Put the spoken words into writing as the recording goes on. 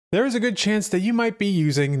there is a good chance that you might be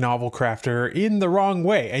using NovelCrafter in the wrong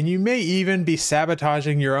way, and you may even be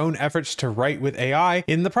sabotaging your own efforts to write with AI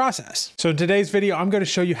in the process. So in today's video, I'm going to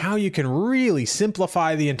show you how you can really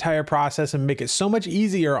simplify the entire process and make it so much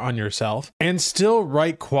easier on yourself and still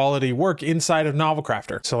write quality work inside of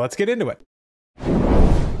NovelCrafter. So let's get into it.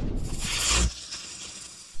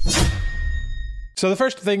 So the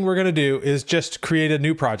first thing we're going to do is just create a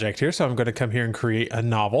new project here. So I'm going to come here and create a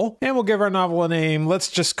novel, and we'll give our novel a name.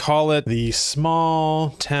 Let's just call it The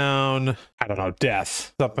Small Town, I don't know,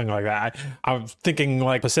 Death, something like that. I'm thinking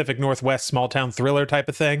like Pacific Northwest small town thriller type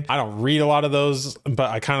of thing. I don't read a lot of those,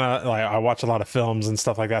 but I watch a lot of films and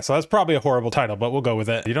stuff like that. So that's probably a horrible title, but we'll go with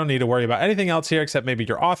it. You don't need to worry about anything else here except maybe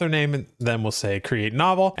your author name, and then we'll say create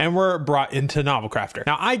novel, and we're brought into NovelCrafter.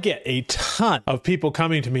 Now I get a ton of people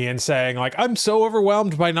coming to me and saying like, I'm so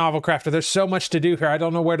overwhelmed by NovelCrafter. There's so much to do here. I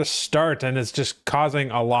don't know where to start, and it's just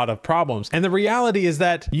causing a lot of problems. And the reality is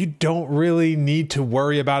that you don't really need to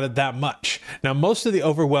worry about it that much. Now, most of the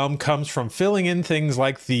overwhelm comes from filling in things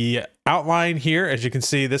like the outline here. As you can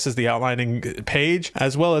see, this is the outlining page,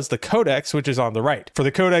 as well as the codex, which is on the right. For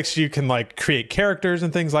the codex, you can like create characters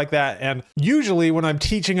and things like that. And usually when I'm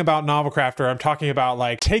teaching about NovelCrafter, I'm talking about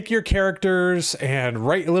like, take your characters and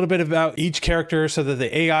write a little bit about each character so that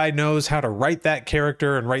the AI knows how to write that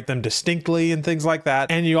character and write them distinctly and things like that.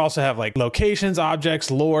 And you also have like locations, objects,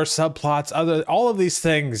 lore, subplots, all of these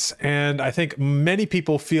things. And I think many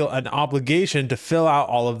people feel an obligation to fill out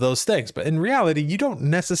all of those things. But in reality, you don't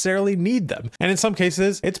necessarily need them. And in some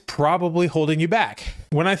cases, it's probably holding you back.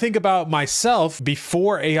 When I think about myself,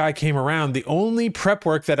 before AI came around, the only prep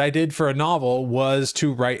work that I did for a novel was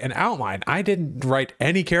to write an outline. I didn't write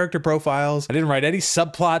any character profiles. I didn't write any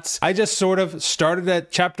subplots. I just sort of started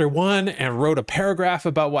at chapter 1 and wrote a paragraph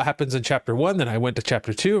about what happens in chapter 1. Then I went to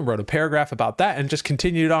chapter 2 and wrote a paragraph about that, and just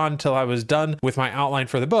continued on until I was done with my outline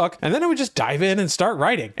for the book. And then I would just dive in and start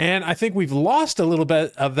writing. And I think we've lost a little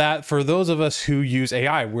bit of that for those of us who use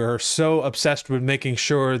AI. We're so obsessed with making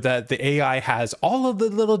sure that the AI has all of the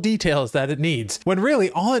little details that it needs, when really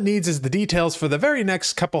all it needs is the details for the very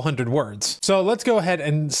next couple hundred words. So let's go ahead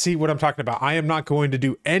and see what I'm talking about. I am not going to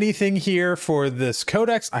do anything here for this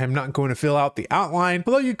codex. I am not going to fill out the outline,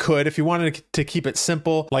 although you could, if you wanted to keep it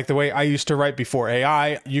simple, like the way I used to write before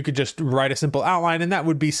AI, you could just write a simple outline and that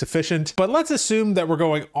would be sufficient. But let's assume that we're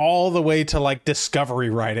going all the way to like discovery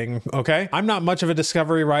writing, okay? I'm not much of a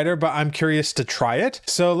discovery writer, but I'm curious to try it.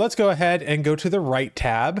 So let's go ahead and go to the right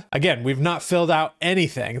tab. Again, we've not filled out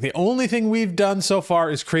anything. The only thing we've done so far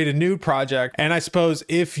is create a new project. And I suppose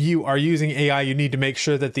if you are using AI, you need to make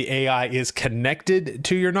sure that the AI is connected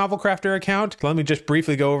to your NovelCrafter account. Let me just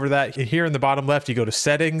briefly go over that. Here in the bottom left, you go to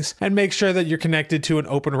settings and make sure that you're connected to an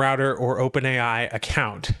OpenRouter or OpenAI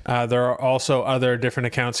account. There are also other different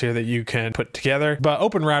accounts here that you can put together, but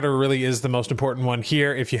OpenRouter really is the most important one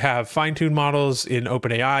here. If you have fine-tuned models in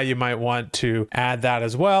OpenAI, you might want to add that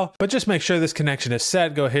as well. But just make sure this connection is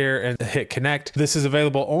set. Go here and hit connect. This is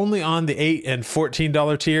available only on the $8 and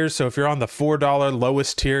 $14 tiers. So if you're on the $4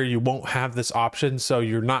 lowest tier, you won't have this option. So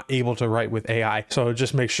you're not able to write with AI. So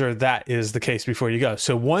just make sure that is the case before you go.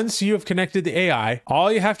 So once you have connected the AI,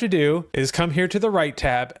 all you have to do is come here to the right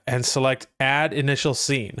tab and select add initial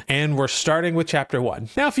scene. And we're starting with chapter 1.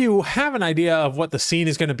 Now, if you have an idea of what the scene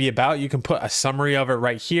is going to be about, you can put a summary of it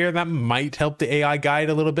right here. That might help the AI guide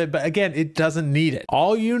a little bit, but again, it doesn't need it.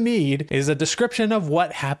 All you need is a description of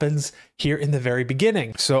what happens here in the very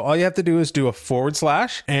beginning. So all you have to do is do a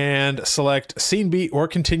 / and select scene beat or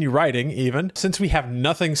continue writing even. Since we have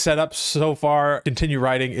nothing set up so far, continue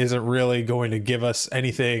writing isn't really going to give us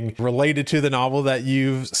anything related to the novel that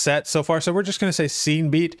you've set so far. So we're just going to say scene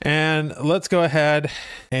beat, and let's go ahead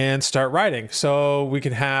and start writing. So we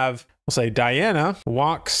can have, we'll say Diana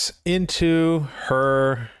walks into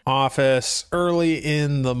her office early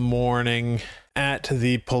in the morning at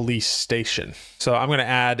the police station. So I'm going to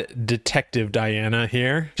add Detective Diana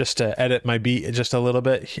here just to edit my beat just a little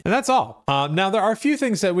bit. And that's all. Now there are a few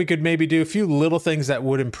things that we could maybe do, a few little things that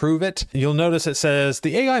would improve it. You'll notice it says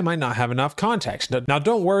the AI might not have enough context. Now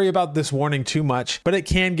don't worry about this warning too much, but it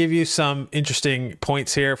can give you some interesting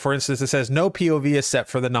points here. For instance, it says no POV is set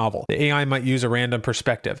for the novel. The AI might use a random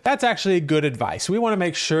perspective. That's actually good advice. We want to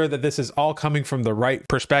make sure that this is all coming from the right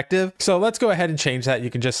perspective detective. So let's go ahead and change that. You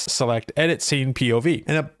can just select edit scene POV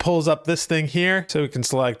and it pulls up this thing here. So we can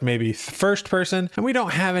select maybe first person, and we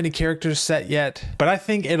don't have any characters set yet, but I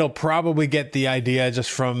think it'll probably get the idea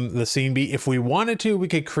just from the scene beat. If we wanted to, we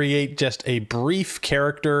could create just a brief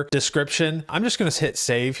character description. I'm just going to hit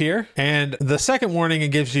save here. And the second warning it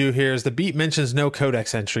gives you here is the beat mentions no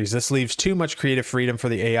codex entries. This leaves too much creative freedom for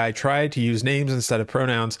the AI. Try to use names instead of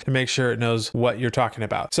pronouns to make sure it knows what you're talking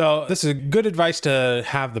about. So this is good advice to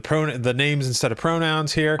have the names instead of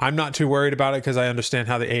pronouns here. I'm not too worried about it because I understand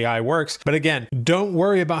how the AI works. But again, don't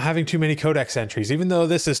worry about having too many codex entries. Even though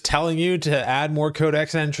this is telling you to add more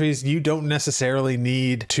codex entries, you don't necessarily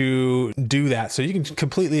need to do that. So you can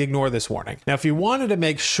completely ignore this warning. Now, if you wanted to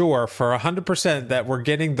make sure for 100% that we're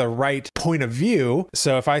getting the right point of view,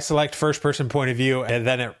 so if I select first person point of view and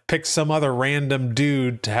then it picks some other random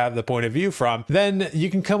dude to have the point of view from, then you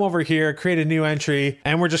can come over here, create a new entry,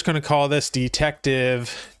 and we're just going to call this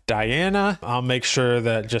Detective Diana. I'll make sure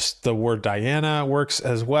that just the word Diana works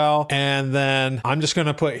as well. And then I'm just going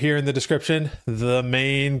to put here in the description, the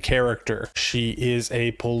main character. She is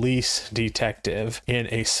a police detective in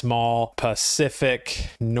a small Pacific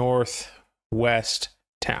Northwest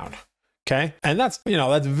town. Okay. And that's,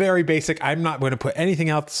 that's very basic. I'm not going to put anything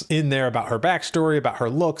else in there about her backstory, about her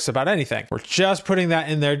looks, about anything. We're just putting that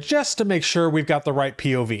in there just to make sure we've got the right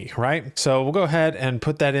POV, right? So we'll go ahead and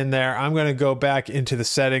put that in there. I'm going to go back into the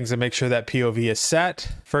settings and make sure that POV is set.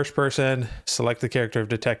 First person, select the character of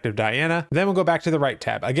Detective Diana. Then we'll go back to the right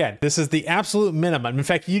tab. Again, this is the absolute minimum. In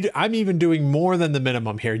fact, I'm even doing more than the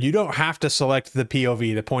minimum here. You don't have to select the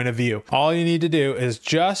POV, the point of view. All you need to do is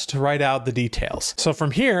just write out the details. So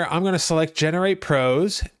from here, I'm going to select generate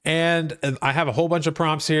prose, and I have a whole bunch of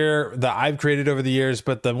prompts here that I've created over the years,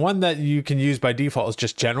 but the one that you can use by default is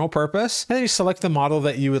just general purpose. And then you select the model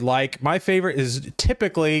that you would like. My favorite is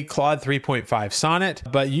typically Claude 3.5 Sonnet,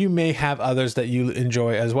 but you may have others that you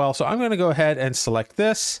enjoy as well. So I'm going to go ahead and select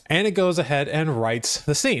this, and it goes ahead and writes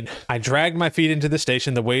the scene. I dragged my feet into the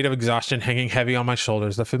station, the weight of exhaustion hanging heavy on my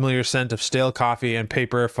shoulders. The familiar scent of stale coffee and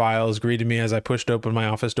paper files greeted me as I pushed open my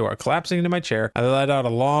office door. Collapsing into my chair, I let out a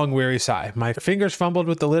long, weary sigh. My fingers fumbled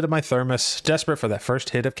with the lid of my thermos, desperate for that first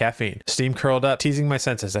hit of caffeine. Steam curled up, teasing my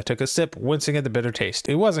senses. I took a sip, wincing at the bitter taste.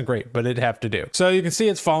 It wasn't great, but it'd have to do. So you can see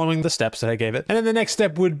it's following the steps that I gave it. And then the next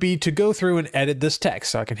step would be to go through and edit this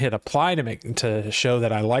text. So I can hit apply to show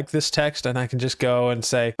that I like this text, and I can just go and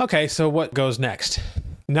say, okay, so what goes next?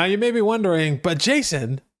 Now you may be wondering, but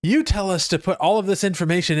Jason, you tell us to put all of this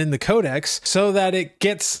information in the codex so that it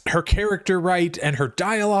gets her character right and her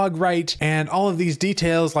dialogue right and all of these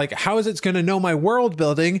details. Like, how is it going to know my world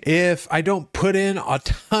building if I don't put in a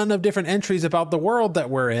ton of different entries about the world that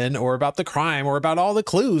we're in, or about the crime, or about all the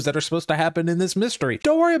clues that are supposed to happen in this mystery?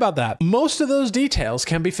 Don't worry about that. Most of those details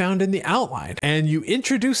can be found in the outline, and you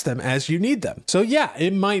introduce them as you need them. So yeah,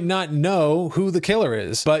 it might not know who the killer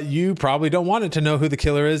is, but you probably don't want it to know who the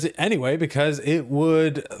killer is anyway, because it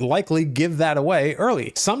would likely give that away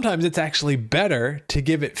early. Sometimes it's actually better to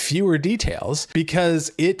give it fewer details, because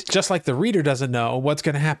it, just like the reader, doesn't know what's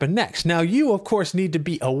going to happen next. Now, you of course need to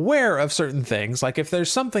be aware of certain things. Like if there's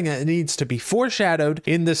something that needs to be foreshadowed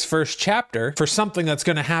in this first chapter for something that's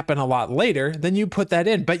going to happen a lot later, then you put that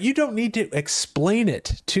in. But you don't need to explain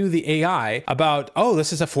it to the AI about, oh,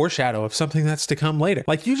 this is a foreshadow of something that's to come later.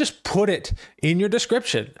 Like, you just put it in your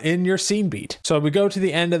description, in your scene beat. So we go to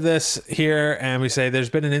the end of this here and we say there's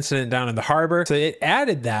been an incident down in the harbor. So it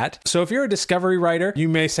added that. So if you're a discovery writer, you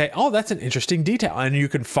may say, oh, that's an interesting detail. And you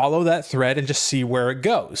can follow that thread and just see where it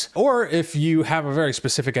goes. Or if you have a very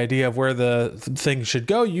specific idea of where the thing should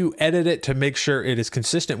go, you edit it to make sure it is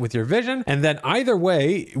consistent with your vision. And then either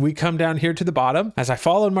way, we come down here to the bottom. As I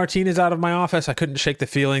followed Martinez out of my office, I couldn't shake the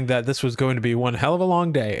feeling that this was going to be one hell of a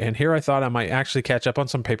long day. And here I thought I might actually catch up on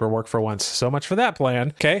some paperwork for once. So much for that plan.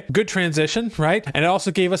 Okay, good transition, right? And it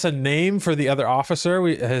also gave us a name for the other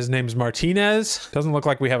officer. His name's Martinez. Doesn't look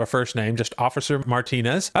like we have a first name, just Officer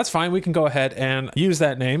Martinez. That's fine. We can go ahead and use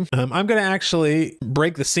that name. I'm going to actually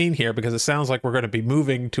break the scene here because it sounds like we're going to be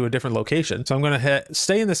moving to a different location. So I'm going to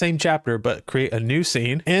stay in the same chapter, but create a new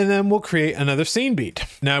scene, and then we'll create another scene beat.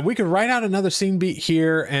 Now we could write out another scene beat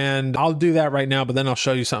here, and I'll do that right now, but then I'll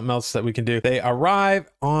show you something else that we can do. They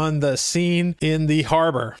arrive on the scene in the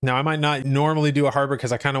harbor. Now I might not normally do a harbor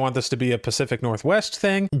because I kind of want this to be a Pacific Northwest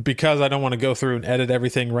thing, because I don't want to go through and edit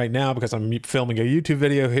everything right now because I'm filming a YouTube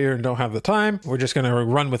video here and don't have the time. We're just going to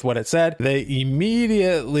run with what it said. They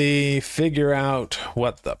immediately figure out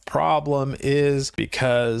what the problem is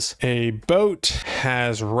because a boat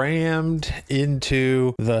has rammed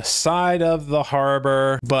into the side of the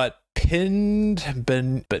harbor, but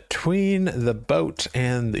pinned between the boat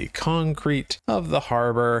and the concrete of the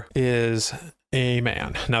harbor is a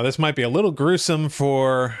man. Now this might be a little gruesome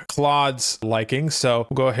for Claude's liking, so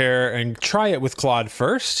we'll go here and try it with Claude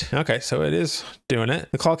first. Okay, so it is doing it.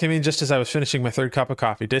 The call came in just as I was finishing my third cup of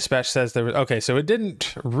coffee. Dispatch says there was, okay, so it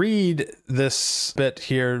didn't read this bit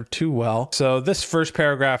here too well. So this first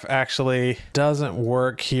paragraph actually doesn't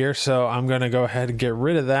work here, so I'm gonna go ahead and get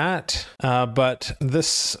rid of that. But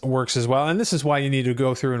this works as well, and this is why you need to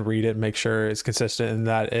go through and read it and make sure it's consistent and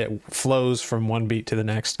that it flows from one beat to the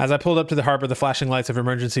next. As I pulled up to the harbor, the flashing lights of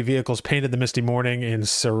emergency vehicles painted the misty morning in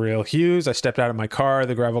surreal hues. I stepped out of my car,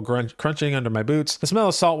 the gravel crunching under my boots. The smell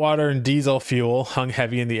of salt water and diesel fuel hung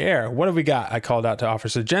heavy in the air. What have we got? I called out to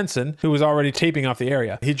Officer Jensen, who was already taping off the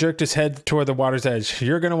area. He jerked his head toward the water's edge.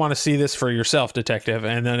 You're going to want to see this for yourself, detective.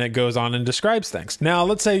 And then it goes on and describes things. Now,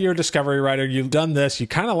 let's say you're a discovery writer. You've done this. You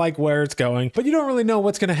kind of like where it's going, but you don't really know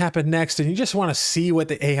what's going to happen next. And you just want to see what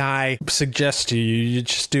the AI suggests to you. You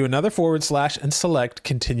just do another / and select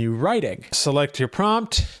continue writing. Select your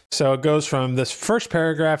prompt. So it goes from this first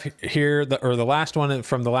paragraph here, or the last one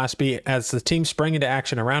from the last beat. As the team sprang into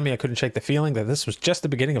action around me, I couldn't shake the feeling that this was just the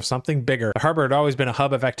beginning of something bigger. The harbor had always been a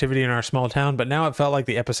hub of activity in our small town, but now it felt like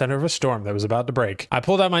the epicenter of a storm that was about to break. I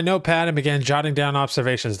pulled out my notepad and began jotting down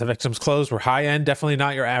observations. The victim's clothes were high-end, definitely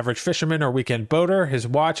not your average fisherman or weekend boater. His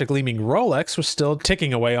watch, a gleaming Rolex, was still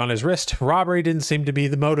ticking away on his wrist. Robbery didn't seem to be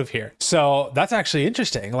the motive here. So that's actually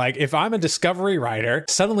interesting. Like, if I'm a discovery writer,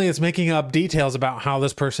 suddenly it's making up details about how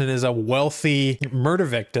this person is a wealthy murder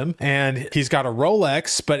victim and he's got a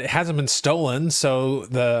Rolex, but it hasn't been stolen, so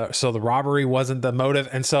the robbery wasn't the motive.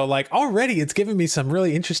 And so, like, already it's giving me some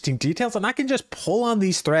really interesting details, and I can just pull on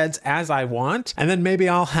these threads as I want, and then maybe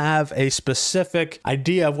I'll have a specific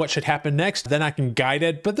idea of what should happen next. Then I can guide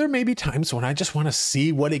it, but there may be times when I just want to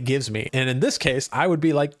see what it gives me. And in this case, I would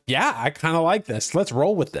be like, yeah, I kind of like this. Let's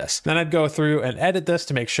roll with this. Then I'd go through and edit this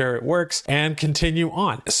to make sure it works and continue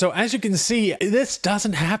on. So as you can see, this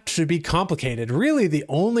doesn't have to be complicated. Really, the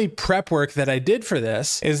only prep work that I did for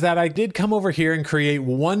this is that I did come over here and create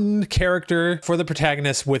one character for the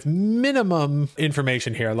protagonist with minimum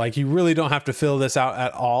information here. Like, you really don't have to fill this out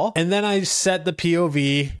at all. And then I set the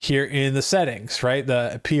POV here in the settings, right?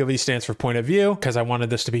 The POV stands for point of view, because I wanted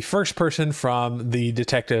this to be first person from the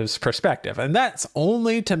detective's perspective. And that's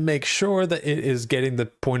only to make sure that it is getting the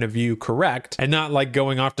point of view correct and not like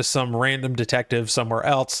going off to some random detective somewhere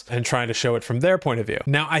else and trying to show it from their point of view.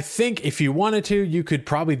 Now, I think if you wanted to, you could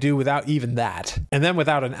probably do without even that. And then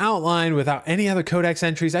without an outline, without any other codex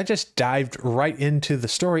entries, I just dived right into the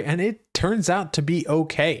story, and it turns out to be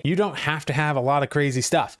okay. You don't have to have a lot of crazy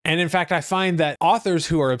stuff. And in fact, I find that authors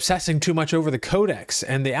who are obsessing too much over the codex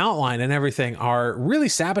and the outline and everything are really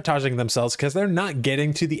sabotaging themselves because they're not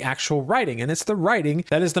getting to the actual writing. And it's the writing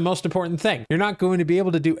that is the most important thing. You're not going to be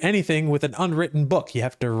able to do anything with an unwritten book. You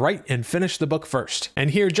have to write and finish the book first.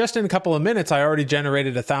 And here, just in a couple of minutes, I already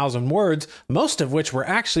generated 1,000 words, most of which were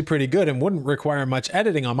actually pretty good and wouldn't require much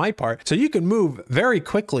editing on my part. So you can move very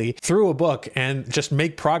quickly through a book and just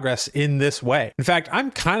make progress in this way. In fact,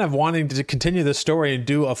 I'm kind of wanting to continue this story and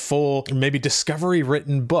do a full, maybe discovery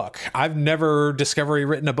written book. I've never discovery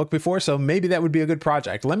written a book before, so maybe that would be a good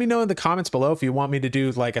project. Let me know in the comments below if you want me to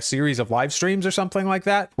do like a series of live streams or something like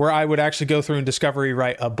that, where I would actually go through and discovery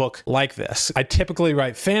write a book like this. I typically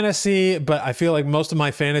write fantasy, but I feel like most of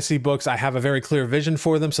my fantasy books, I have a very clear vision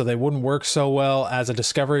for them, so they wouldn't work so well as a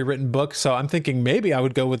discovery written book. So I'm thinking maybe I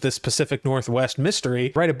would go with this Pacific Northwest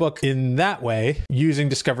mystery, write a book in that way using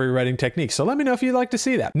discovery writing techniques. So let me know if you'd like to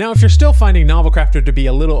see that. Now, if you're still finding NovelCrafter to be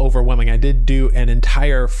a little overwhelming, I did do an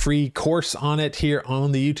entire free course on it here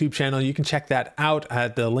on the YouTube channel. You can check that out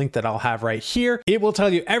at the link that I'll have right here. It will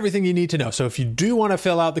tell you everything you need to know. So if you do want to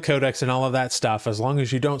fill out the codex and all of that stuff, as long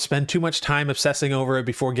as you don't spend too much time obsessing over it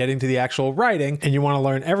before getting to the actual writing, and you want to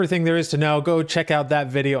learn everything there is to know, go check out that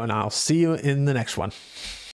video, and I'll see you in the next one.